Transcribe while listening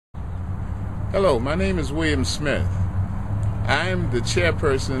Hello, my name is William Smith. I am the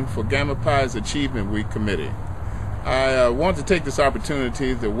chairperson for Gamma Pi's Achievement Week Committee. I want to take this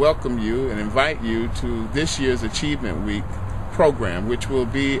opportunity to welcome you and invite you to this year's Achievement Week program, which will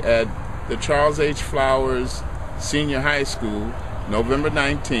be at the Charles H. Flowers Senior High School, November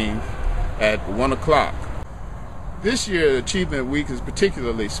 19th at 1 o'clock. This year, Achievement Week is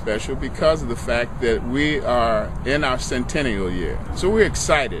particularly special because of the fact that we are in our centennial year. So we're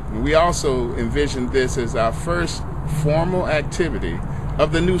excited. And we also envision this as our first formal activity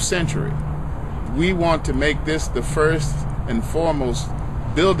of the new century. We want to make this the first and foremost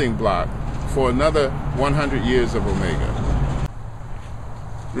building block for another 100 years of Omega.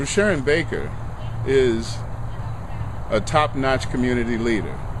 Rusharon Baker is a top-notch community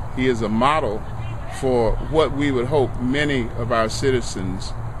leader. He is a model for what we would hope many of our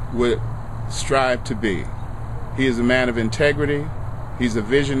citizens would strive to be. He is a man of integrity, he's a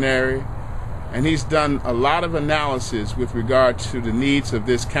visionary, and he's done a lot of analysis with regard to the needs of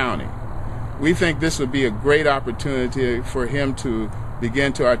this county. We think this would be a great opportunity for him to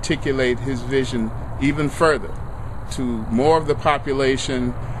begin to articulate his vision even further to more of the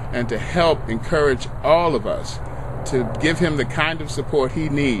population and to help encourage all of us to give him the kind of support he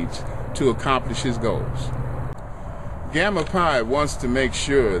needs to accomplish his goals. Gamma Pi wants to make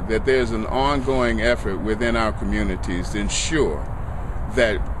sure that there's an ongoing effort within our communities to ensure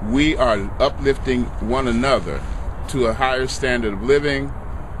that we are uplifting one another to a higher standard of living,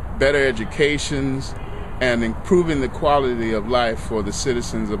 better educations, and improving the quality of life for the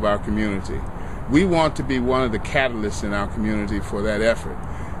citizens of our community. We want to be one of the catalysts in our community for that effort,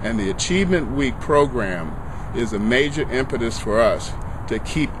 and the Achievement Week program is a major impetus for us to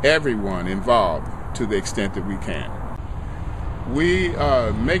keep everyone involved to the extent that we can. We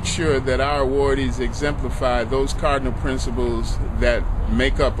make sure that our awardees exemplify those cardinal principles that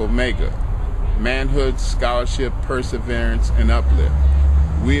make up Omega: manhood, scholarship, perseverance, and uplift.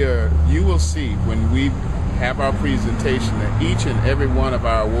 You will see when we have our presentation that each and every one of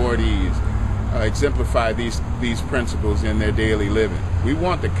our awardees exemplify these principles in their daily living. We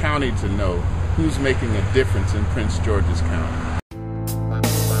want the county to know who's making a difference in Prince George's County.